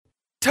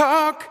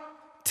Talk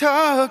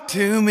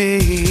to me.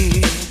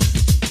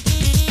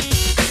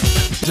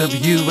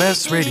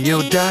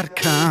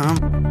 WSRadio.com.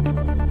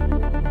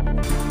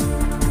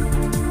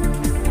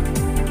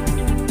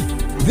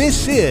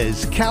 This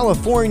is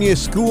California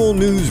School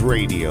News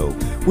Radio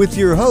with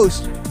your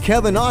hosts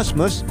Kevin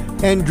Osmus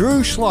and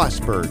Drew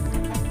Schlossberg.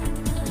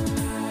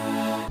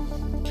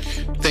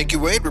 Thank you,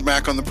 Wade. We're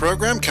back on the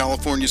program,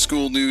 California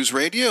School News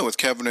Radio with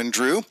Kevin and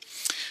Drew.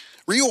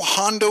 Rio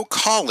Hondo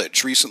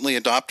College recently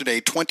adopted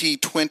a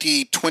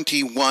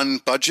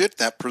 2020-21 budget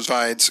that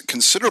provides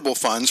considerable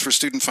funds for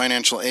student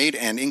financial aid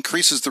and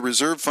increases the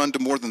reserve fund to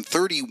more than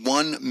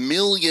 $31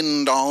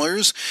 million.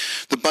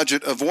 The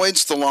budget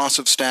avoids the loss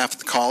of staff at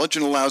the college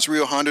and allows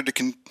Rio Hondo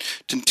to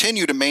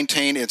continue to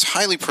maintain its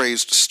highly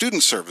praised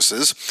student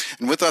services.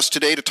 And with us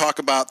today to talk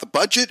about the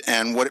budget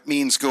and what it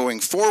means going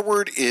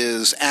forward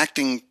is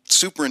Acting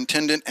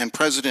Superintendent and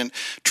President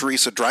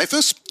Teresa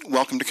Dreyfus.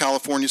 Welcome to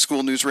California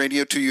School News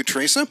Radio to you,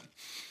 Teresa.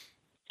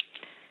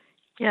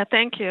 Yeah,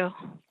 thank you,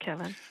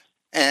 Kevin.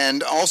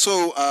 And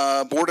also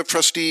Board of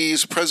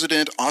Trustees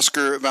President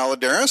Oscar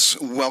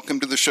Valladares. Welcome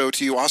to the show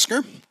to you,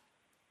 Oscar.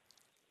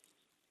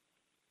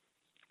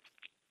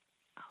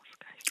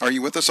 Are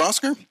you with us,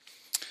 Oscar?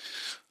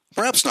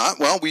 Perhaps not.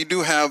 Well, we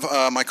do have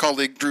my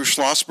colleague Drew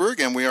Schlossberg,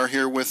 and we are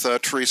here with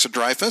Teresa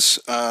Dreyfus.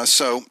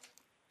 So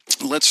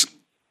let's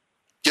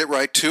get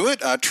right to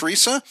it.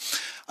 Teresa,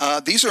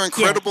 these are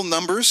incredible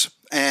numbers,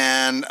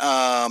 and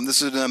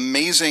this is an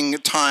amazing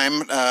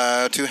time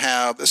to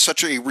have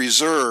such a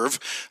reserve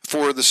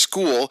for the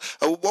school.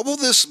 What will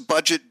this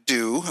budget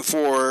do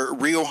for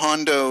Rio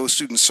Hondo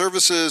student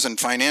services and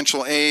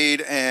financial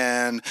aid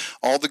and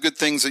all the good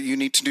things that you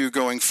need to do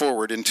going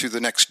forward into the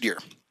next year?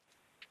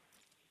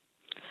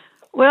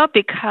 Well,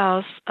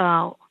 because,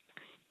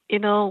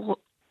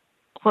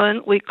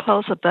 when we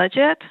close a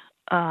budget,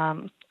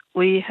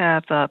 we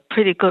have a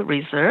pretty good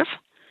reserve.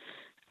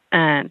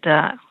 And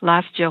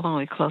last year when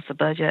we closed the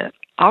budget,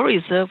 our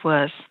reserve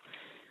was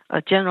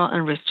a general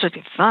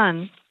unrestricted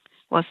fund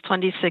was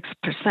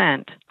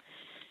 26%.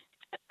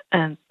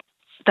 And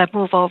that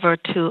move over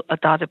to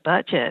adopted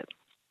budget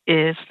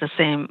is the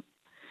same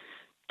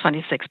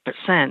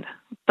 26%.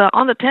 But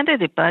on the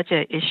tentative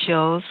budget, it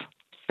shows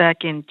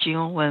back in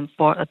June when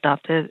board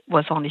adopted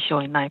was only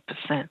showing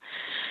 9%.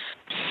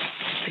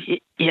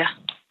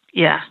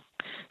 Yeah.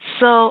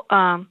 So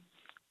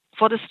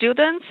for the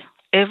students,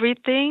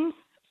 everything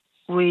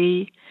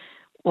we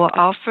were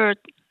offered,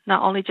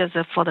 not only just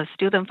for the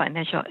student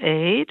financial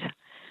aid,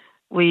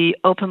 we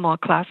open more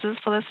classes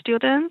for the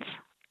students,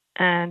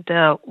 and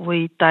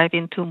we dive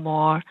into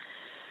more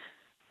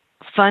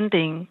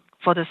funding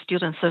for the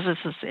student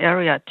services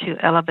area to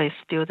elevate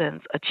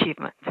students'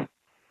 achievement.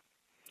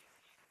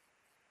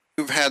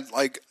 You've had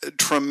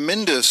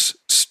tremendous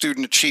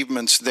student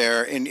achievements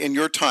there in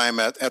your time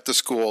at the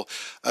school,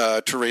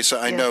 Teresa.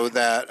 I know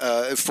that,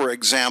 for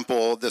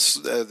example,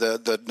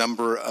 the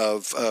number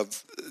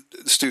of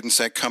students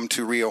that come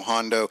to Rio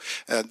Hondo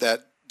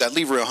that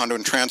leave Rio Hondo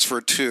and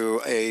transfer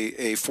to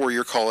a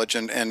four-year college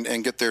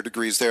and get their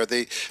degrees there.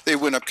 They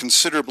went up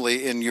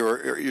considerably in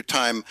your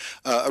time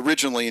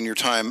originally in your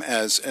time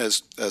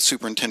as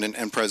superintendent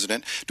and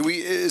president.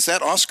 Is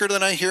that Oscar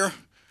that I hear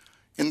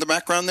in the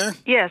background there?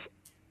 Yes.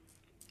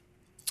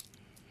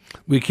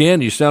 We can.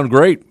 You sound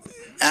great.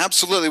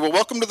 Absolutely. Well,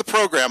 welcome to the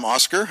program,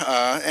 Oscar.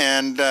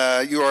 And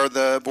you are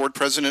the board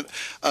president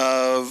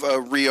of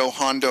Rio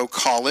Hondo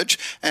College.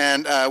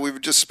 And we were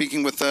just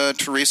speaking with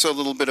Teresa a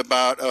little bit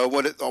about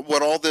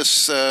what all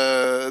this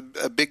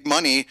big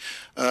money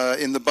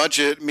in the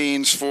budget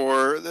means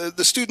for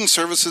the student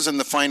services and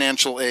the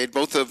financial aid,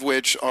 both of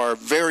which are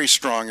very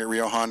strong at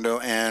Rio Hondo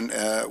and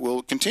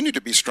will continue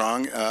to be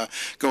strong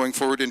going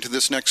forward into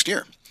this next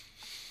year.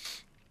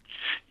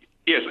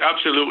 Yes,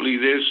 absolutely.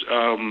 This,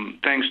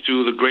 thanks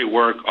to the great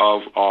work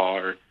of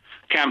our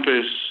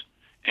campus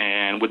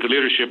and with the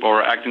leadership of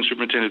our acting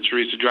superintendent,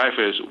 Teresa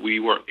Dreyfus, we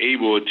were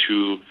able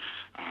to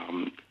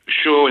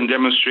show and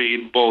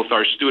demonstrate both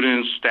our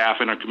students, staff,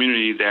 and our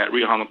community that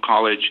Rio Hondo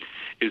College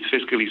is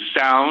fiscally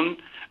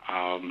sound,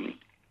 and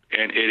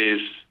it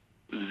is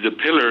the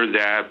pillar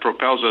that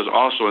propels us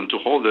also and to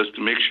hold us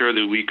to make sure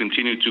that we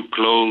continue to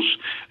close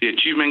the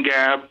achievement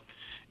gap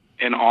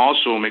and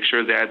also make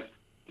sure that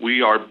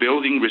we are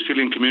building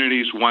resilient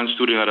communities one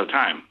student at a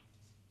time.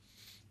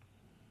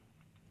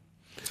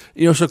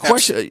 So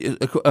question.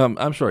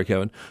 I'm sorry,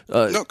 Kevin.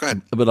 No, go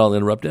ahead. But I'll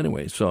interrupt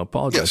anyway, so I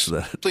apologize for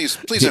that. Please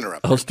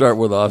interrupt. I'll start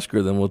with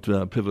Oscar, then we'll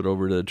pivot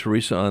over to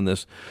Teresa on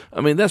this.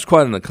 I mean, that's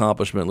quite an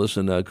accomplishment.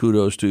 Listen,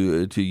 kudos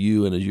to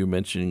you, and as you're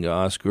mentioning,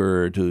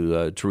 Oscar,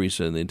 to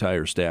Teresa and the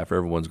entire staff.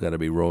 Everyone's got to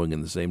be rowing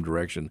in the same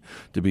direction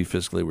to be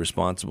fiscally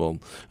responsible.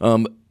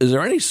 Is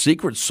there any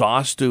secret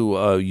sauce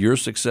to your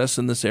success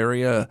in this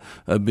area,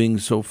 being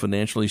so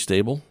financially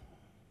stable?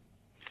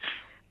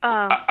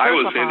 I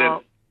would say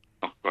that.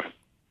 Oh, go ahead.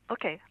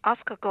 Okay,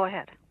 Oscar, go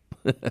ahead.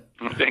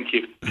 Thank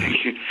you.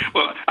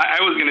 Well, I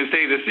was going to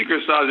say the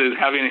secret sauce is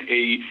having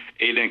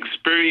an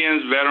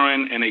experienced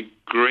veteran and a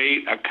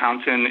great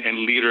accountant and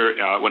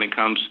leader when it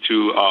comes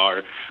to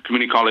our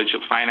Community College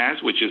of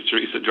Finance, which is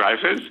Teresa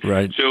Dreyfus.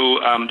 Right. So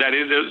that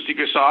is the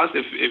secret sauce,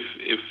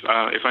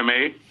 if I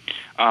may.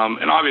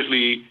 And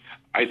obviously,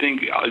 I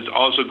think it's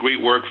also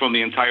great work from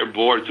the entire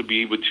board to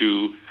be able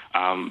to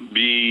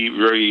be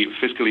very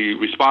fiscally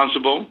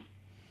responsible,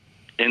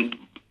 and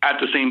at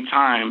the same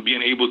time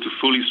being able to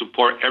fully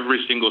support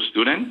every single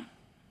student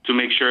to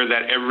make sure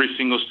that every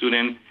single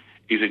student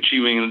is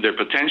achieving their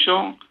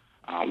potential,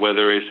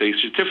 whether it's a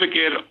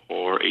certificate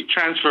or a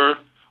transfer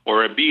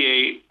or a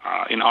BA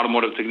in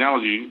automotive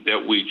technology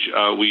that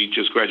we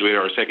just graduated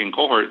our second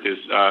cohort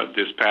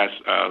this past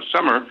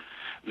summer,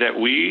 that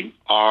we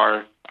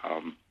are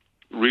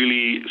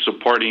really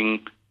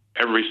supporting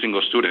every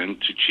single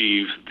student to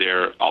achieve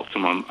their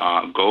optimum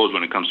goals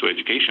when it comes to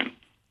education.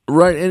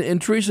 Right, and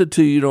Teresa,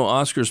 to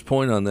Oscar's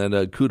point on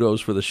that,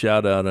 kudos for the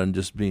shout out on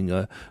just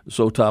being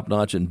so top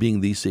notch and being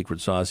the secret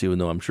sauce. Even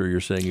though I'm sure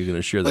you're saying you're going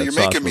to share that. You're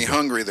sauce making me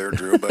hungry there,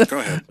 Drew. But go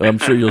ahead. I'm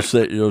sure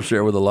you'll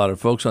share with a lot of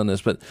folks on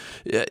this. But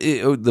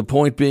the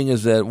point being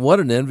is that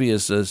what an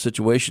envious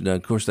situation.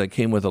 Of course, that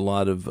came with a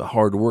lot of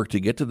hard work to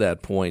get to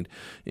that point,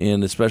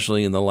 and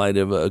especially in the light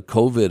of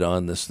COVID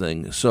on this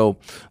thing. So,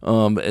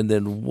 and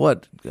then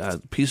what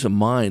peace of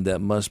mind that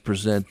must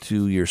present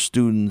to your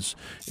students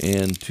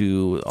and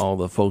to all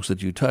the folks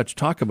that you touch.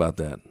 Talk about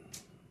that.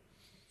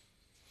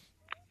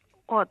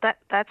 Well,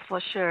 that's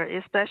for sure.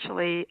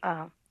 Especially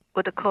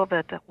with the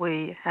COVID,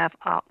 we have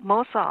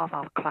most of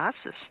our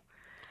classes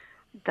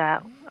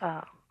that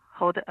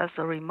hold as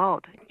a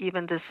remote,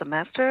 even this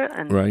semester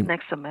and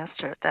next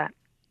semester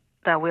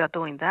that we are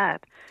doing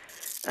that.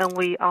 And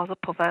we also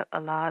provide a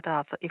lot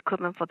of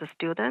equipment for the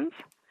students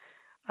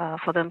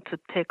for them to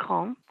take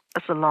home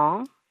as a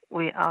loan.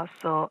 We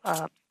also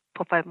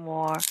provide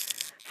more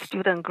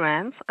student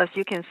grants. As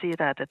you can see,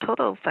 that the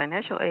total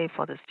financial aid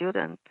for the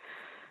student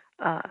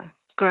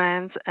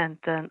grants and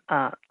then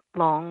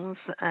loans,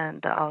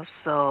 and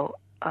also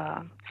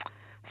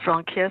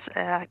from CARES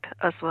Act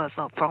as well as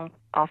from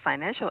our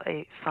financial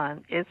aid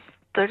fund is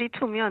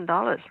 $32 million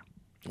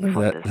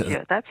for this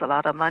year. That's a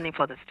lot of money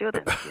for the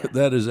students. Yeah.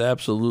 That is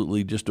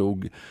absolutely just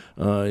it's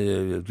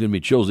going to be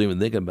chills even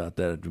thinking about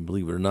that,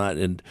 believe it or not.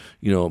 And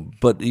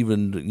but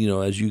even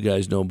as you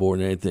guys know more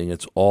than anything,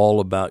 it's all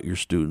about your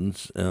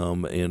students,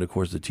 and of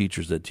course the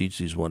teachers that teach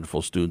these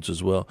wonderful students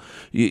as well.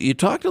 You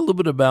talked a little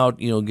bit about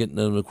getting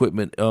them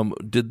equipment.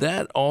 Did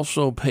that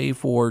also pay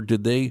for?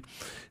 Did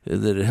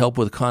it help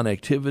with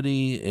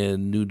connectivity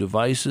and new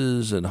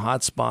devices and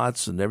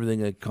hotspots and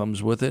everything that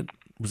comes with it?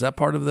 Was that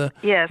part of the?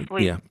 Yes,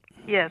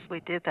 Yes, we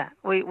did that.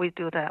 We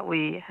do that.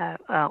 We have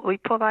we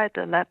provide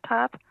the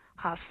laptop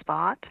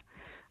hotspot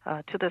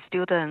to the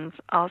students,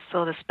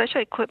 also the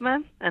special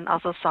equipment and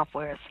also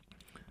softwares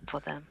for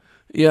them.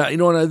 Yeah,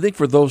 and I think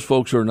for those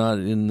folks who are not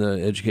in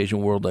the education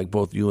world like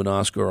both you and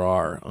Oscar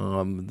are,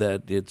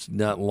 that it's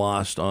not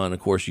lost on, of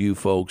course, you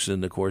folks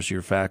and, of course,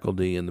 your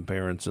faculty and the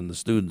parents and the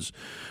students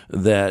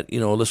that,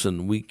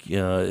 listen,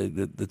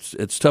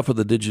 it's tough with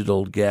the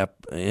digital gap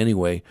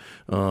anyway,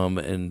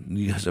 and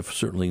you guys have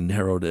certainly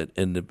narrowed it.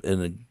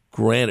 And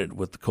granted,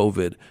 with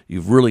COVID,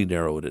 you've really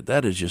narrowed it.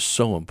 That is just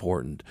so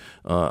important.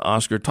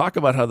 Oscar, talk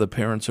about how the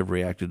parents have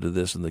reacted to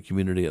this and the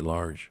community at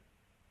large.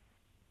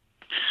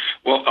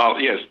 Well,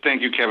 yes,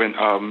 thank you, Kevin.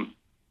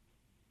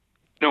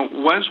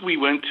 Once we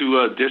went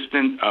to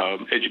distant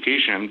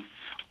education,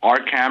 our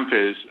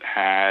campus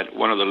had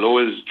one of the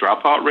lowest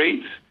dropout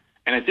rates,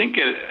 and I think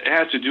it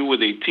has to do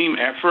with a team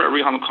effort at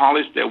Rio Hondo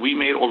College that we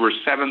made over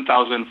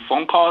 7,000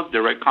 phone calls,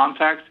 direct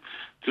contacts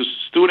to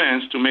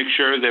students to make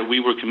sure that we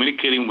were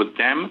communicating with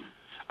them,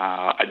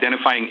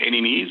 identifying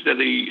any needs that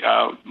they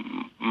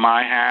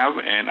might have,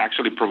 and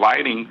actually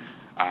providing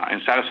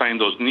and satisfying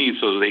those needs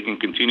so that they can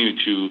continue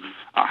to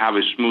have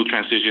a smooth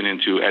transition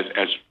into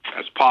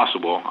as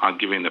possible,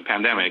 given the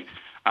pandemic,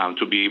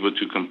 to be able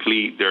to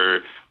complete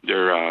their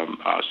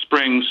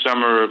spring,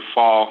 summer,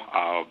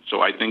 fall.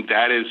 So I think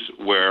that is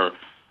where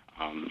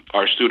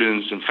our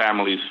students and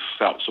families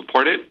felt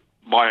supported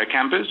by our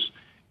campus.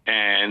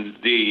 And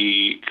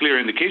the clear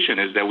indication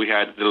is that we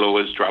had the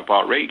lowest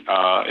dropout rate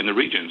in the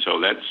region.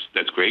 So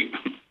that's great.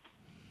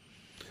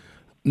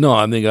 No,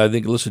 I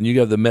think. Listen, you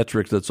have the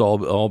metrics that's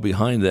all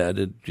behind that.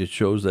 It just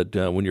shows that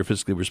when you're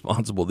fiscally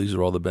responsible, these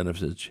are all the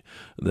benefits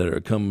that are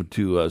come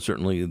to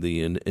certainly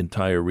the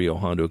entire Rio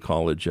Hondo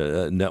College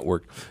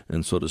network,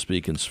 and so to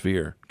speak, and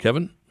sphere.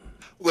 Kevin?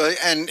 Well,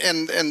 and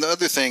the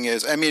other thing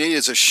is, it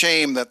is a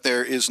shame that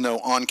there is no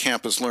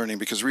on-campus learning,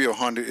 because Rio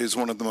Hondo is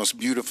one of the most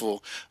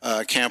beautiful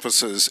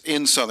campuses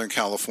in Southern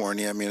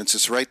California. It's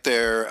just right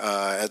there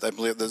at, I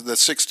believe, the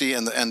 60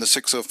 and the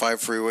 605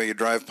 freeway. You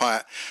drive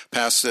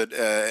past it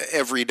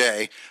every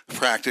day,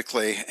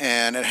 practically,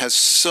 and it has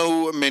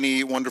so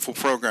many wonderful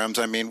programs.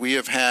 We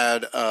have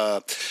had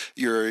the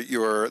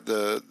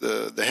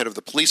head of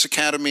the police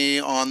academy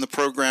on the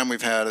program.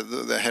 We've had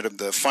the head of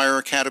the fire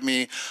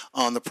academy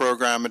on the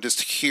program, and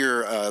just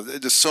here,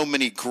 there's so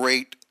many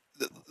great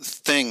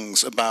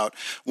things about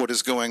what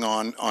is going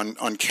on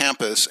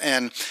campus.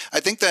 And I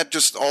think that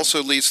just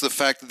also leads to the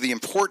fact that the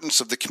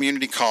importance of the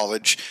community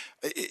college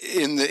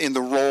in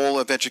the role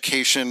of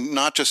education,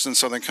 not just in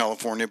Southern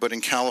California, but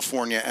in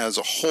California as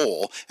a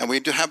whole. And we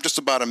do have just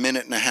about a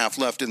minute and a half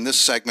left in this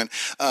segment.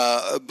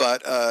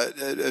 But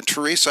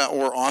Teresa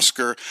or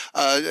Oscar,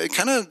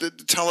 kind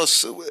of tell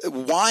us,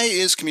 why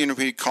is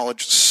community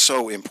college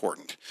so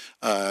important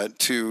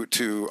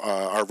to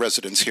our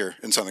residents here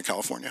in Southern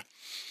California?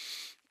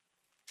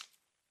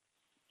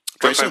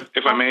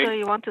 If I may. Oscar,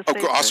 you want to say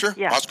Oscar?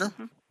 Yeah. Oscar?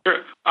 Mm-hmm. Sure,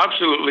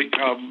 absolutely.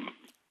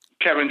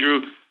 Kevin,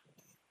 Drew,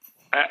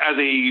 as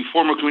a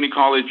former community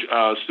college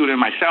student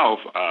myself,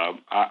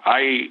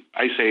 I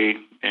say,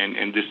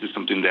 and this is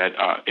something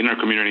that in our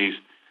communities,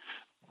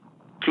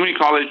 community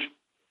college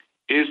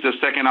is the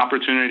second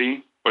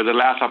opportunity or the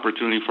last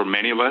opportunity for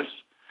many of us.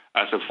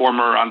 As a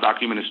former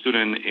undocumented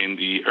student in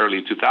the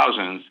early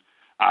 2000s,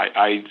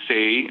 I'd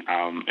say,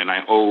 and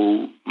I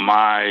owe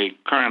my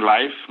current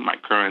life, my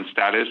current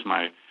status,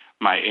 my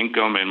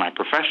income and my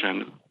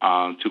profession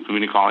to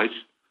community college.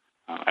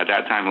 At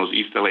that time, it was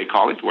East LA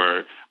College,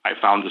 where I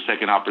found the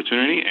second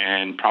opportunity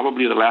and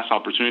probably the last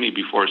opportunity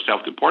before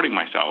self-deporting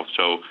myself.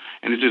 So,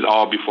 and this is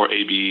all before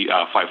AB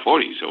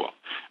 540. So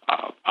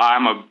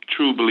I'm a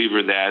true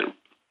believer that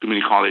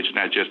community college,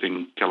 not just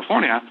in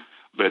California,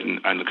 but in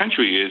the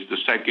country, is the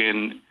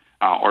second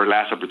or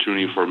last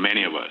opportunity for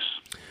many of us.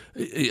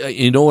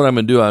 You know what I'm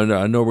going to do?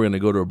 I know we're going to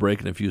go to a break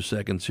in a few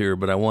seconds here,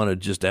 but I want to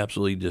just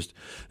absolutely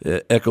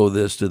echo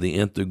this to the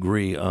nth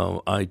degree.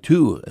 I,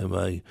 too, am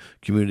a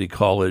community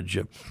college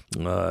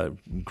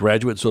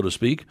graduate, so to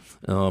speak,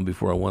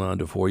 before I went on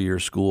to four-year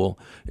school.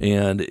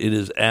 And it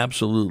is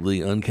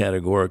absolutely,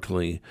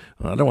 uncategorically,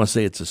 I don't want to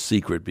say it's a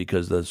secret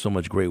because so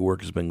much great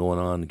work has been going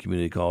on in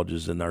community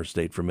colleges in our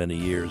state for many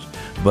years.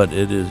 But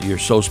you're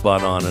so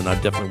spot on, and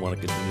I definitely want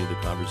to continue the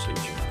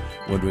conversation.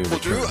 When do we return?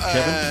 Drew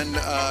Kevin?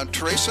 and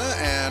Teresa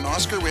and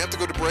Oscar, we have to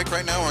go to break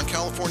right now on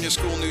California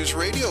School News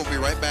Radio. We'll be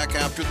right back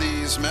after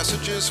these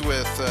messages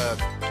with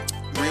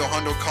Rio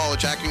Hondo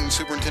College Acting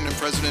Superintendent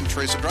President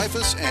Teresa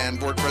Dreyfus and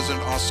Board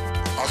President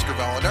Oscar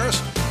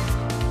Valladares.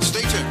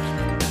 Stay tuned.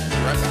 We'll be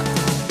right back.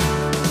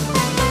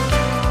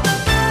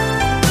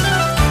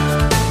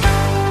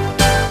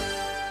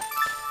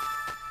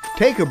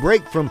 Take a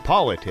break from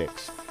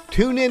politics.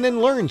 Tune in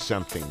and learn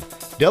something.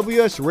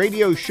 WS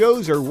Radio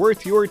shows are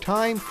worth your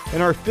time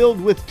and are filled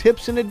with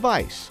tips and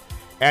advice.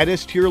 Add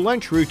us to your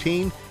lunch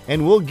routine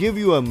and we'll give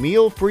you a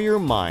meal for your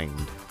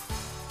mind.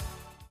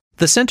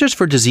 The Centers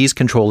for Disease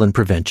Control and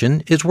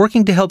Prevention is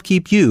working to help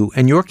keep you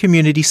and your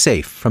community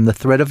safe from the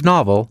threat of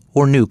novel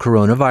or new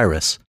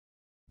coronavirus.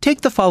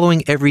 Take the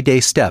following everyday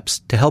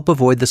steps to help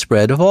avoid the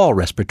spread of all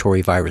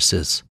respiratory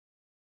viruses.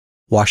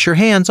 Wash your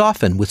hands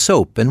often with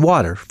soap and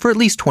water for at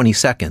least 20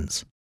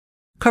 seconds.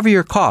 Cover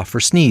your cough or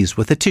sneeze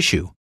with a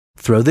tissue.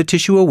 Throw the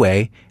tissue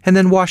away and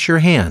then wash your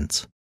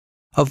hands.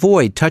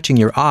 Avoid touching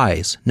your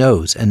eyes,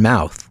 nose, and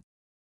mouth.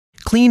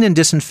 Clean and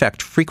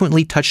disinfect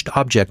frequently touched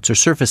objects or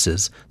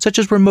surfaces, such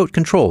as remote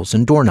controls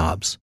and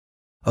doorknobs.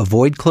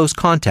 Avoid close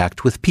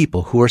contact with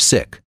people who are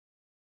sick.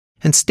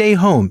 And stay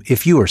home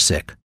if you are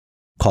sick.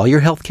 Call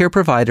your healthcare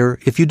provider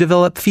if you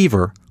develop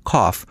fever,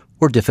 cough,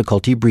 or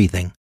difficulty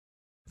breathing.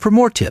 For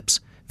more tips,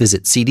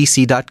 visit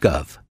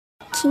cdc.gov.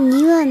 Can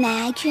you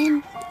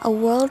imagine a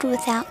world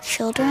without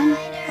children?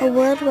 A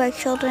world where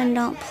children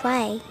don't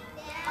play,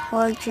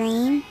 or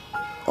dream,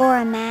 or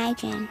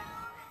imagine.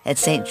 At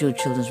St. Jude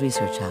Children's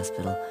Research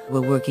Hospital,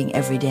 we're working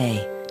every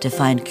day to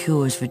find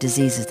cures for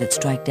diseases that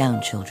strike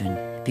down children,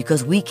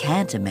 because we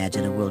can't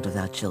imagine a world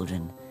without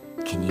children.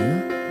 Can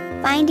you?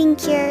 Finding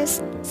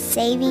cures,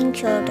 saving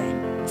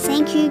children.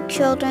 St. Jude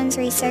Children's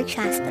Research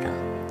Hospital.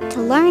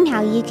 To learn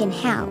how you can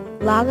help,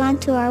 log on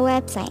to our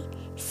website,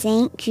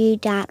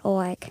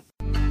 stjude.org.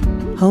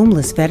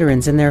 Homeless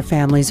veterans and their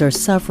families are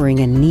suffering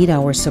and need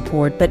our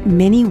support, but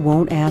many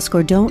won't ask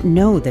or don't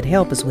know that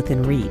help is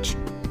within reach.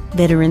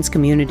 Veterans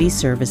Community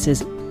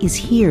Services is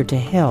here to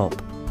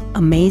help.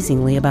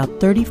 Amazingly, about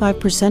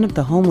 35% of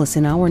the homeless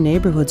in our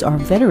neighborhoods are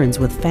veterans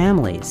with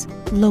families.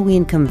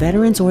 Low-income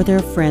veterans or their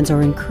friends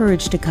are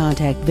encouraged to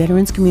contact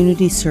Veterans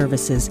Community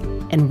Services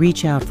and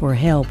reach out for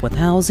help with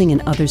housing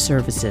and other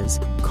services.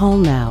 Call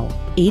now,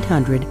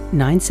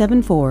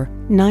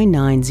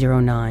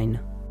 800-974-9909.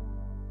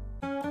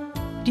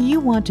 Do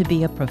you want to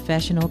be a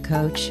professional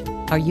coach?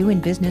 Are you in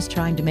business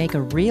trying to make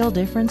a real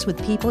difference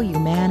with people you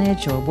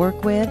manage or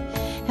work with?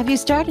 Have you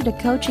started a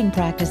coaching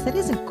practice that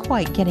isn't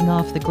quite getting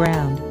off the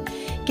ground?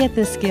 Get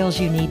the skills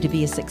you need to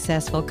be a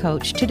successful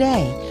coach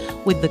today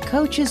with the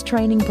Coaches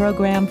Training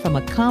Program from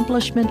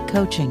Accomplishment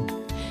Coaching.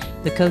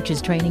 The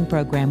Coaches Training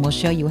Program will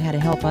show you how to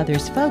help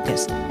others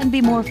focus and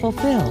be more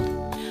fulfilled.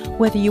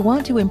 Whether you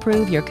want to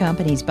improve your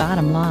company's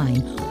bottom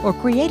line or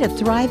create a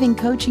thriving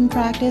coaching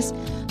practice,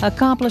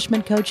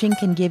 Accomplishment coaching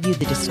can give you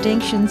the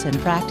distinctions and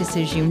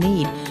practices you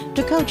need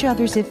to coach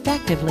others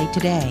effectively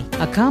today.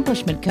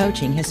 Accomplishment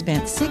Coaching has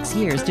spent 6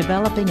 years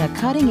developing a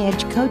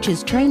cutting-edge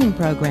coaches training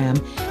program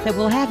that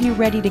will have you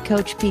ready to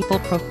coach people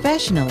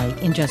professionally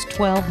in just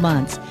 12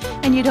 months,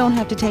 and you don't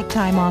have to take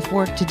time off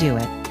work to do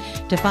it.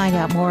 To find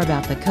out more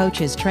about the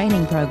coaches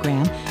training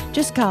program,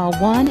 just call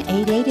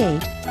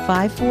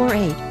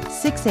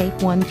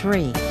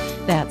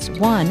 1-888-548-6813. That's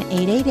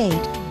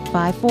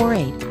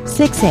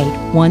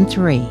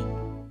 1-888-548-6813.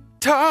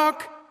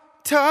 Talk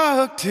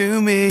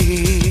to me.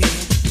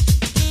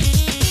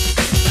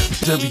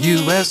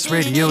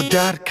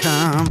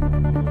 WSRadio.com.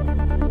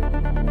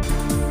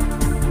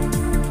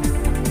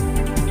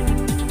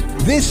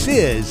 This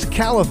is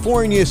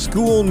California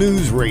School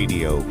News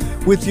Radio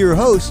with your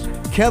hosts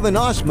Kevin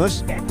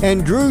Osmus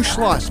and Drew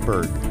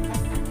Schlossberg.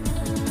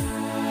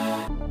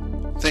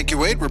 Thank you,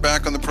 Wade. We're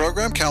back on the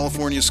program,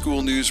 California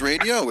School News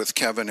Radio with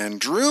Kevin and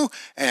Drew,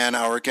 and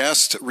our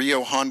guest,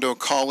 Rio Hondo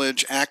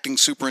College Acting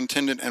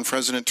Superintendent and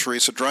President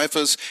Teresa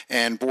Dreyfus,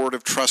 and Board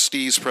of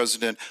Trustees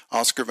President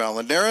Oscar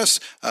Valladares.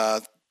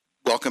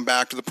 Welcome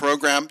back to the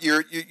program.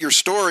 Your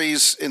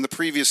stories in the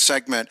previous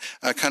segment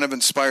kind of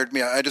inspired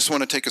me. I just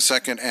want to take a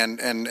second and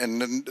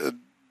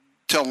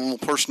tell a little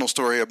personal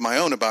story of my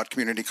own about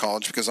community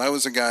college, because I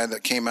was a guy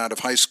that came out of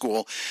high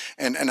school,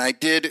 and I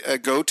did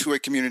go to a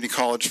community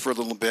college for a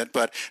little bit,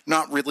 but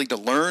not really to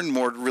learn,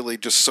 more to really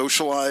just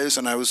socialize.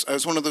 And I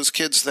was one of those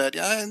kids that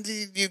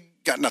you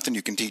got nothing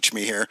you can teach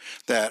me here,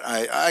 that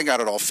I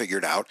got it all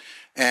figured out.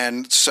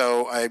 And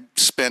so I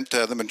spent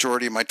the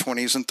majority of my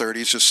 20s and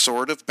 30s just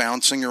sort of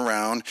bouncing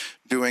around,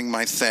 doing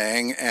my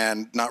thing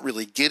and not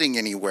really getting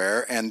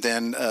anywhere. And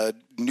then a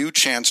new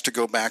chance to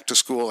go back to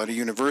school at a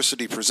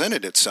university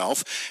presented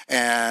itself.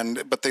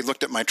 But they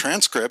looked at my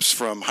transcripts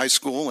from high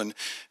school and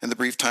the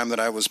brief time that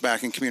I was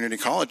back in community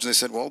college. And they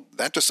said, well,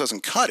 that just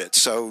doesn't cut it.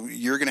 So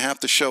you're going to have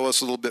to show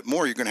us a little bit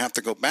more. You're going to have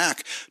to go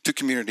back to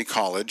community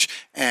college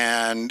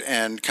and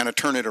kind of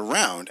turn it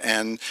around.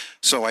 And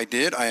so I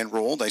did. I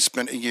enrolled. I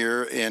spent a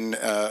year in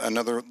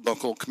another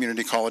local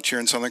community college here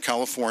in Southern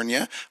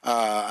California.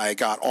 I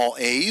got all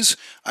A's.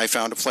 I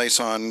found a place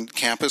on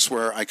campus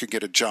where I could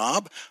get a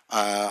job.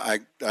 I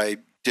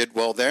did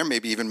well there,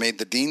 maybe even made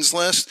the dean's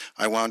list.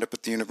 I wound up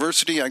at the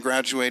university. I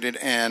graduated,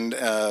 and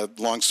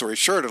long story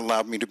short, it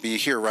allowed me to be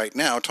here right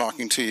now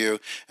talking to you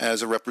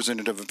as a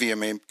representative of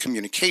VMA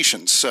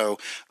Communications. So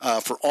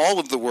for all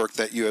of the work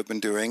that you have been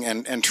doing,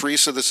 and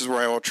Teresa, this is where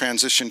I will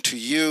transition to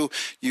you.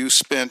 You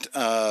spent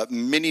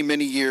many,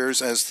 many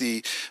years as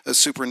the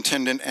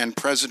superintendent and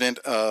president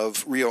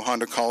of Rio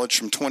Hondo College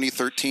from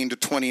 2013 to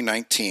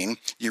 2019.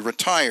 You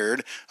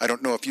retired. I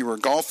don't know if you were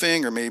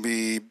golfing or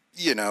maybe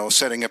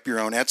setting up your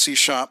own Etsy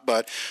shop,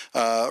 but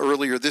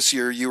earlier this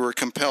year you were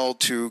compelled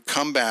to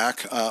come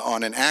back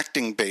on an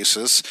acting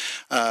basis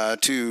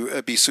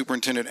to be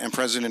superintendent and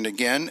president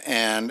again,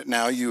 and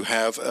now you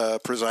have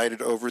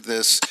presided over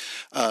this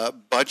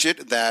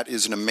budget that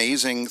is an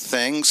amazing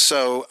thing.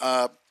 So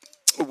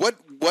what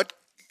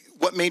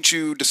made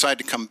you decide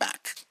to come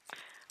back?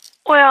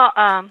 Well,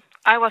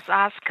 I was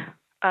asked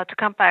to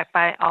come back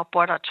by our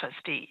Board of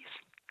Trustees,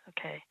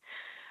 okay,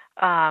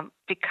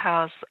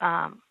 because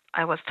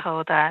I was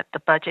told that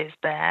the budget is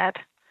bad,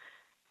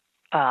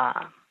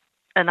 and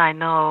I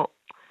know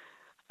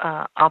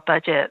our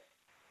budget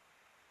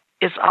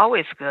is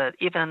always good,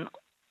 even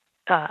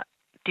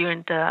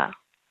during the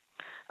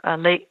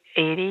late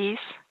 80s,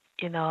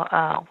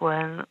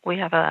 when we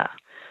have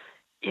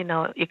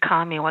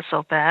economy was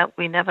so bad,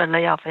 we never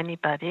lay off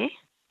anybody,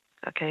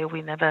 okay,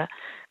 we never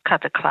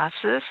cut the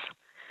classes,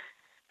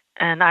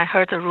 and I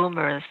heard the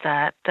rumors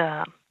that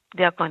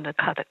they're going to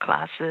cut the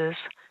classes,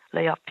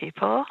 lay off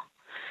people,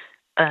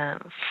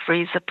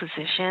 freeze the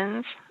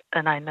positions,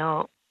 and I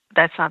know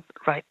that's not the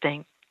right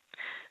thing.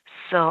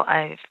 So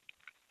I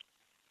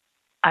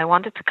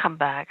wanted to come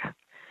back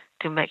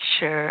to make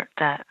sure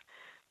that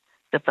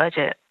the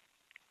budget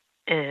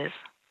is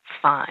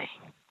fine.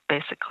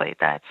 Basically,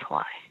 that's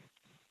why.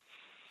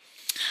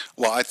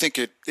 Well, I think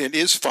it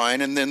is fine.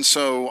 And then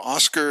so,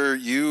 Oscar,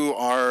 you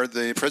are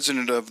the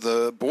president of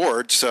the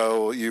board,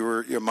 so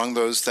you're among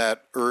those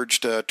that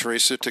urged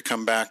Teresa to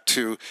come back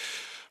into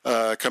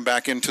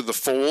the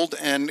fold.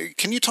 And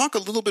can you talk a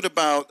little bit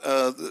about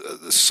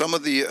some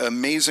of the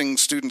amazing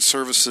student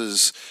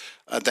services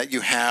that you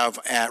have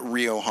at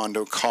Rio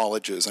Hondo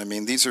colleges? I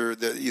mean, these are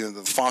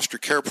the foster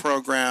care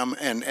program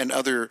and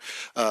other.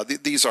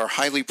 These are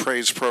highly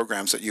praised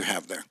programs that you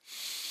have there.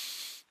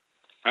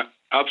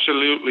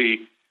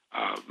 Absolutely.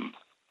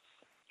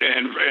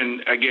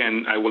 And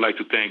again, I would like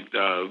to thank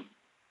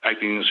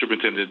Acting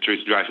Superintendent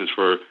Teresa Dreyfus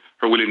for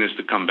her willingness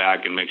to come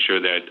back and make sure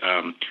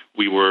that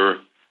we were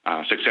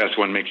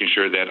successful in making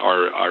sure that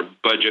our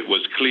budget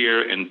was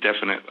clear and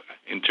definite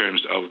in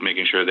terms of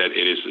making sure that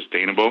it is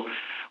sustainable.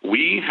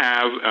 We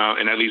have,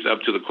 and at least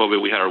up to the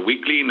COVID, we had our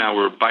weekly, now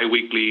we're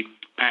bi-weekly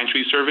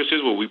pantry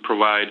services where we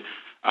provide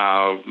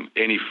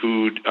any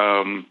food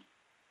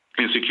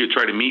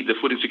try to meet the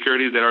food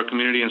insecurities that our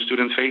community and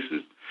students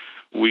faces.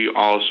 We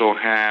also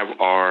have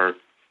our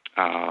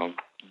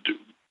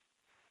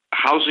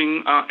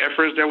housing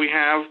efforts that we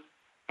have.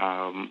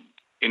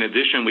 In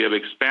addition, we have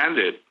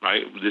expanded,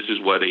 right? This is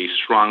what a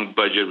strong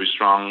budget with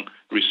strong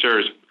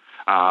research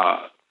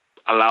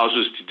allows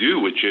us to do,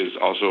 which is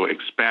also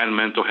expand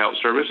mental health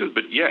services.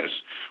 But yes,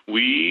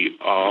 we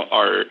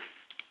are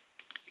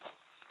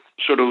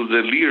sort of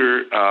the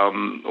leader,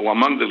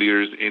 among the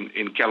leaders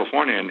in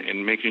California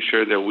in making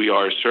sure that we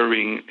are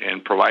serving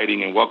and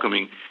providing and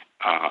welcoming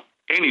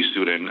any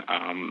student,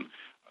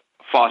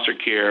 foster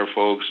care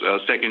folks,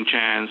 second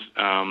chance,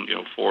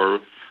 for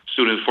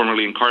students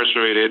formerly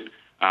incarcerated.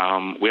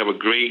 We have a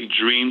great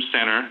Dream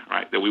Center,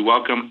 right, that we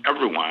welcome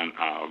everyone.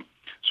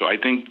 So I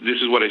think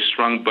this is what a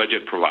strong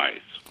budget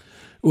provides.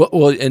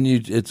 Well, and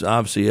it's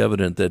obviously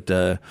evident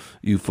that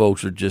you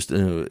folks are just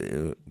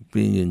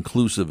being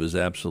inclusive is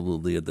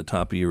absolutely at the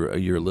top of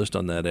your list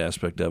on that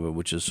aspect of it,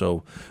 which is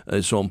so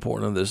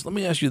important on this. Let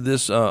me ask you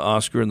this,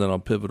 Oscar, and then I'll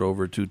pivot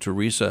over to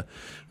Teresa.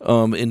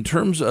 In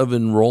terms of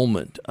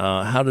enrollment,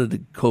 how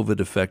did COVID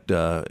affect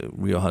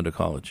Rio Hondo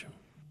College?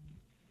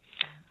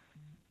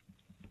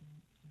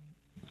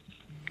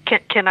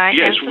 Can I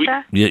answer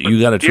that? Yeah, you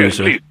got it,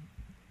 Teresa. Yes,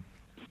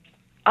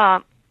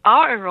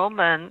 our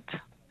enrollment,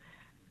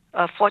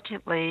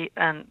 fortunately,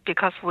 and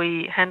because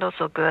we handle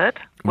so good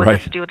with the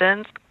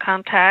students,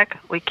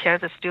 we care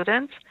the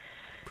students.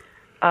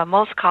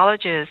 Most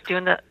colleges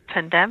during the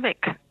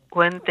pandemic,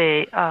 when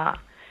they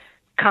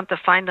count the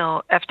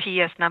final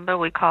FTES number,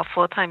 we call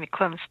full-time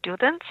equivalent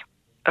students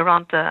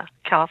around the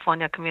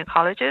California community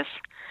colleges.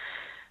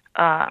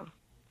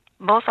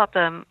 Most of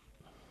them,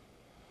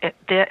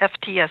 their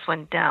FTS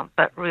went down,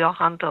 but Rio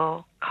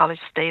Hondo College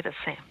stayed the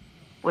same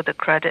with the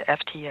credit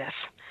FTS.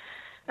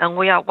 And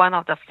we are one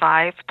of the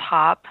 5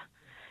 top,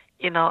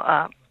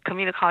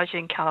 community colleges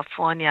in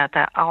California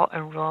that our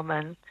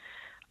enrollment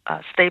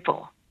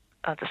stable,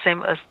 the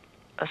same as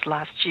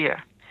last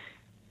year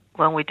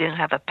when we didn't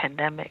have a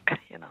pandemic,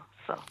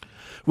 so.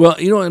 Well,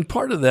 and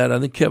part of that, I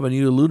think, Kevin,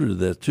 you alluded to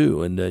that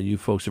too, and you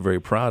folks are very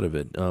proud of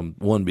it.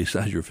 One,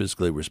 besides you're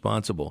fiscally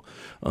responsible,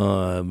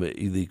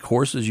 the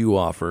courses you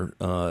offer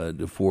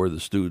for the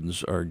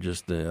students are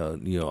just,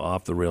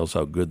 off the rails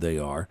how good they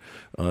are.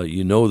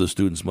 The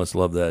students must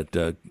love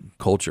that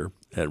culture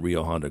at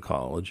Rio Hondo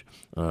College.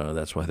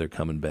 That's why they're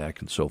coming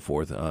back and so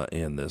forth,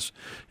 and there's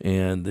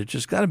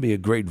just got to be a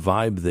great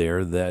vibe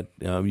there that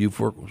you've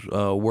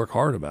work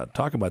hard about.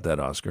 Talk about that,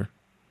 Oscar.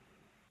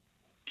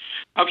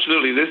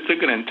 Absolutely. This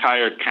took an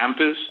entire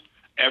campus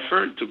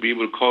effort to be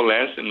able to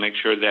coalesce and make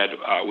sure that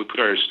we put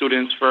our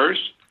students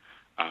first.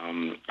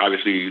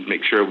 Obviously,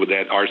 make sure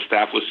that our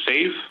staff was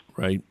safe.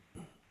 Right.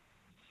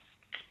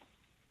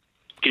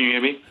 Can you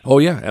hear me? Oh,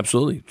 yeah,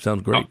 absolutely.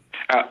 Sounds great.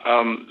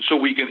 So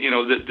we can,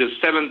 the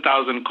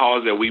 7,000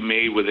 calls that we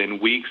made within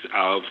weeks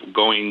of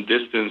going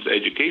distance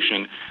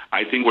education,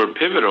 I think were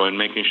pivotal in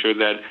making sure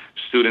that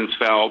students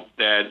felt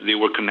that they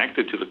were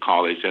connected to the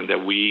college and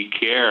that we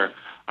care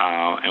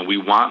and we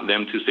want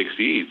them to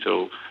succeed.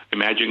 So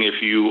imagine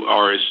if you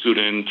are a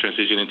student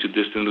transitioning to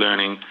distance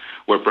learning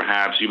where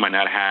perhaps you might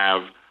not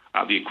have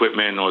the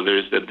equipment or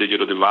there's the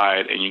digital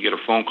divide and you get a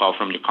phone call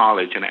from your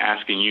college and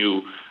asking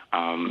you,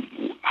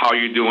 how are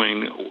you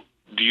doing?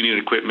 Do you need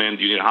equipment?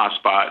 Do you need a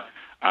hotspot?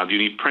 Do you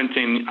need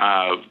printing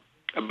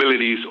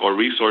abilities or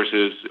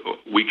resources?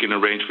 We can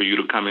arrange for you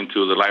to come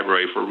into the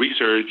library for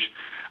research.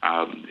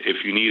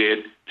 If you need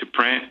it to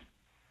print,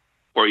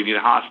 or you need a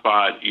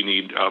hotspot, you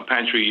need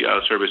pantry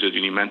services, you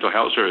need mental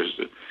health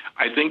services.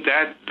 I think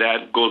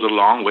that goes a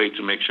long way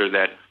to make sure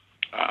that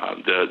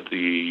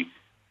the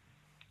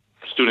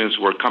students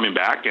were coming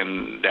back,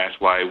 and that's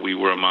why we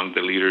were among the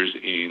leaders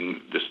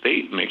in the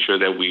state, make sure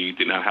that we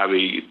did not have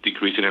a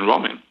decrease in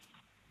enrollment.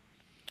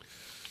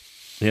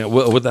 Yeah,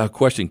 well, without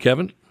question,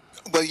 Kevin?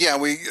 Well, yeah,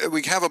 we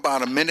have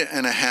about a minute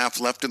and a half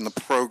left in the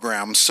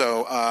program.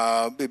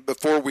 So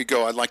before we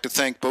go, I'd like to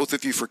thank both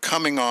of you for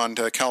coming on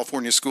to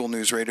California School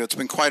News Radio. It's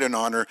been quite an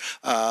honor.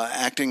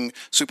 Acting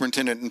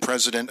Superintendent and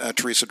President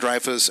Teresa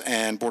Dreyfus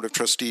and Board of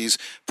Trustees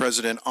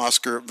President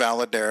Oscar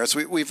Valladares.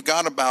 We've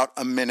got about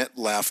a minute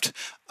left.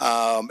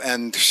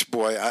 And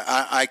boy,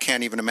 I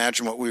can't even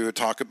imagine what we would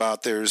talk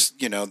about. There's,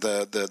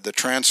 the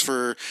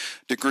transfer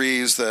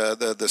degrees,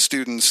 the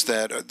students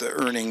that are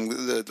earning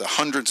the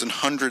hundreds and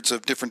hundreds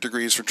of different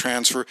degrees for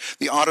transfer,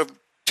 the auto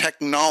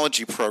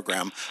technology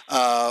program.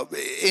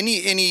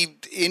 Any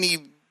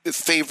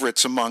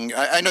favorites among?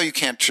 I know you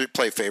can't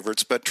play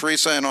favorites, but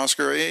Teresa and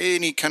Oscar,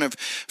 any kind of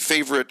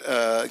favorite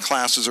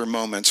classes or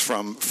moments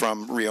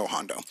from Rio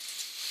Hondo?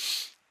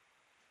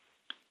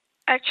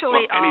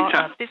 Actually,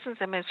 our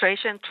business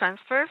administration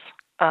transfers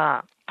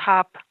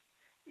top,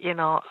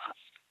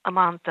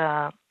 among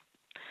the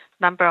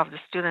number of the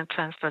students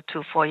transferred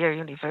to four-year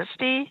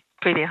university,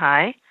 pretty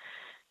high.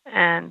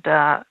 And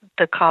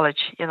the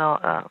college, we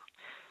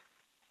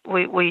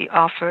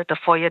offer the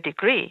four-year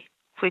degree,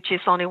 which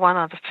is only one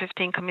of the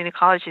 15 community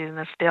colleges in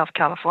the state of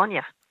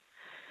California.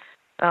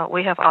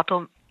 We have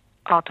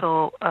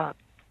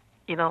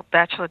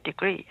bachelor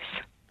degrees.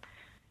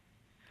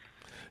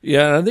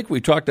 Yeah, and I think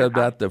we talked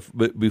about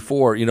that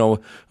before.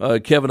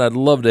 Kevin, I'd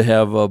love to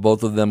have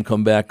both of them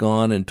come back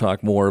on and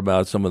talk more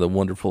about some of the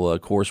wonderful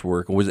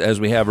coursework,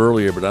 as we have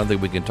earlier, but I don't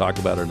think we can talk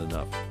about it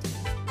enough.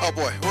 Oh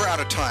boy, we're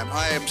out of time.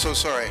 I am so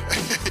sorry.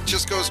 It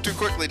just goes too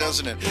quickly,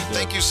 doesn't it?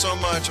 Thank you so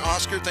much,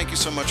 Oscar. Thank you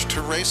so much,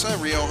 Teresa.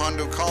 Rio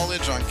Hondo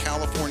College on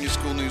California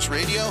School News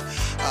Radio.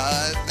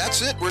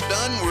 That's it. We're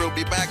done. We'll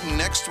be back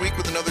next week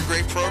with another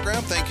great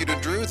program. Thank you to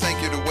Drew.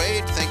 Thank you to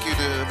Wade. Thank you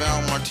to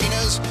Val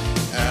Martinez.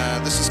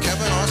 This is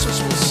Kevin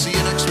Ossos. We'll see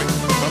you next week.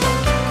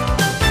 Bye-bye.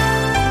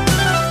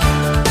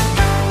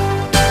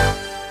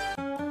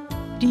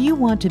 Do you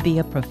want to be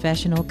a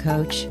professional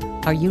coach?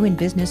 Are you in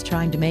business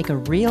trying to make a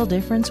real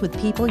difference with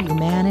people you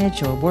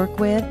manage or work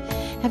with?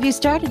 Have you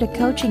started a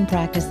coaching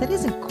practice that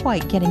isn't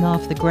quite getting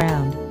off the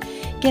ground?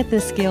 Get the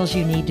skills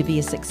you need to be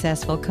a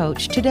successful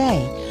coach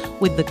today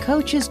with the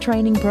Coaches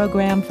Training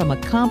Program from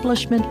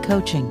Accomplishment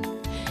Coaching.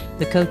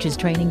 The Coaches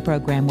Training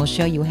Program will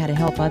show you how to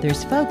help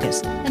others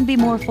focus and be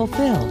more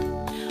fulfilled.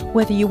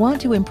 Whether you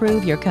want to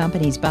improve your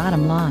company's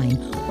bottom line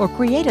or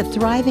create a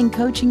thriving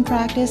coaching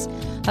practice,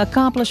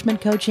 Accomplishment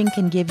Coaching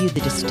can give you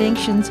the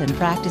distinctions and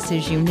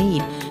practices you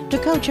need to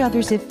coach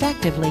others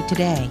effectively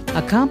today.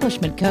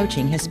 Accomplishment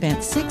Coaching has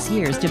spent 6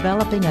 years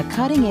developing a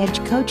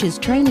cutting-edge coaches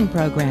training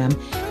program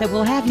that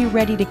will have you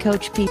ready to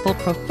coach people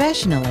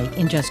professionally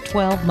in just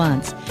 12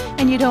 months,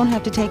 and you don't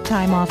have to take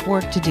time off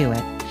work to do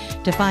it.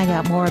 To find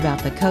out more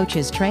about the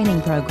Coaches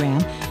Training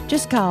Program,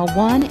 just call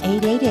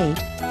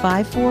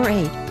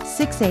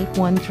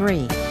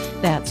 1-888-548-6813.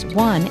 That's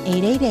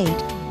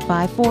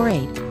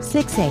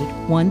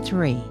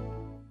 1-888-548-6813.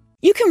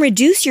 You can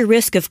reduce your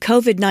risk of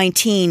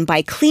COVID-19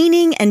 by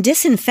cleaning and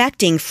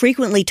disinfecting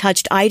frequently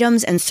touched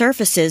items and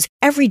surfaces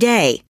every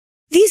day.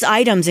 These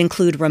items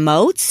include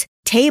remotes,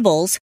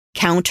 tables,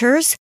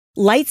 counters,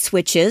 light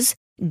switches,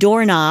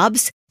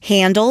 doorknobs,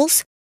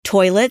 handles,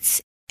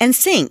 toilets, and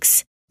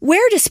sinks.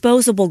 Wear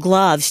disposable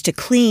gloves to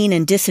clean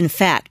and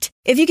disinfect.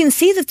 If you can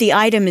see that the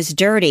item is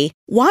dirty,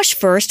 wash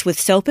first with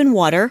soap and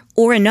water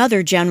or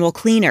another general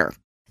cleaner.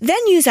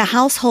 Then use a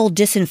household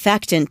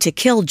disinfectant to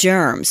kill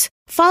germs.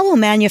 Follow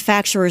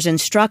manufacturer's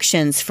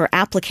instructions for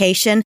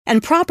application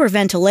and proper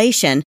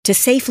ventilation to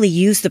safely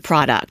use the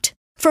product.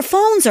 For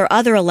phones or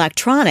other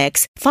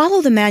electronics,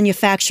 follow the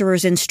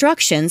manufacturer's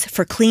instructions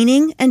for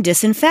cleaning and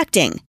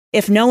disinfecting.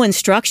 If no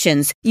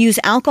instructions, use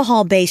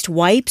alcohol-based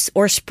wipes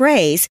or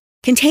sprays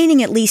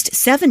containing at least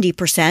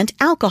 70%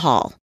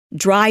 alcohol.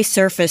 Dry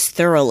surface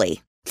thoroughly.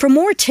 For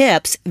more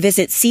tips,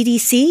 visit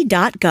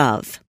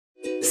cdc.gov.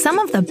 Some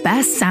of the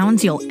best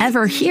sounds you'll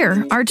ever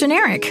hear are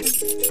generic,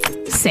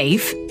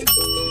 safe,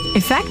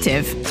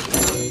 effective,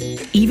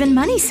 even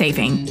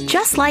money-saving,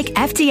 just like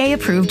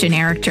FDA-approved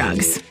generic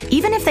drugs.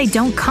 Even if they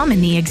don't come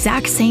in the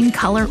exact same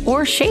color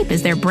or shape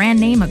as their brand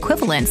name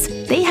equivalents,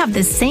 they have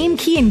the same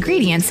key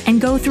ingredients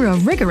and go through a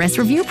rigorous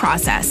review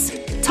process.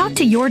 Talk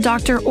to your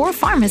doctor or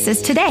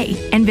pharmacist today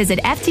and visit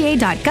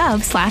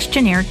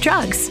fda.gov/generic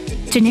drugs.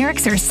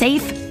 Generics are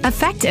safe,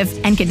 effective,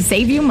 and can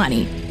save you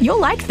money. You'll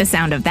like the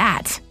sound of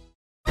that.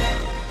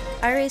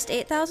 I raised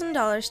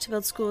 $8,000 to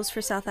build schools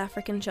for South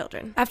African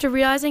children. After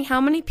realizing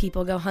how many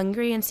people go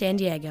hungry in San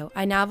Diego,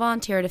 I now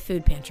volunteer at a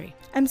food pantry.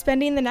 I'm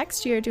spending the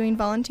next year doing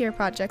volunteer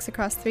projects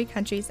across 3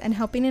 countries and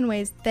helping in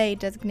ways they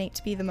designate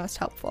to be the most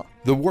helpful.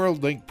 The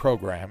WorldLink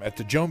program at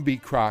the Joan B.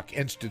 Kroc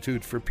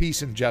Institute for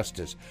Peace and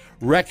Justice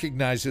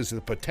recognizes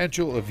the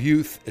potential of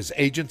youth as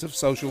agents of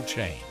social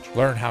change.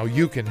 Learn how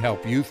you can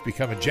help youth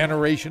become a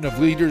generation of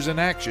leaders in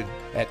action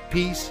at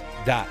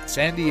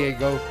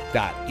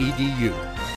peace.sandiego.edu.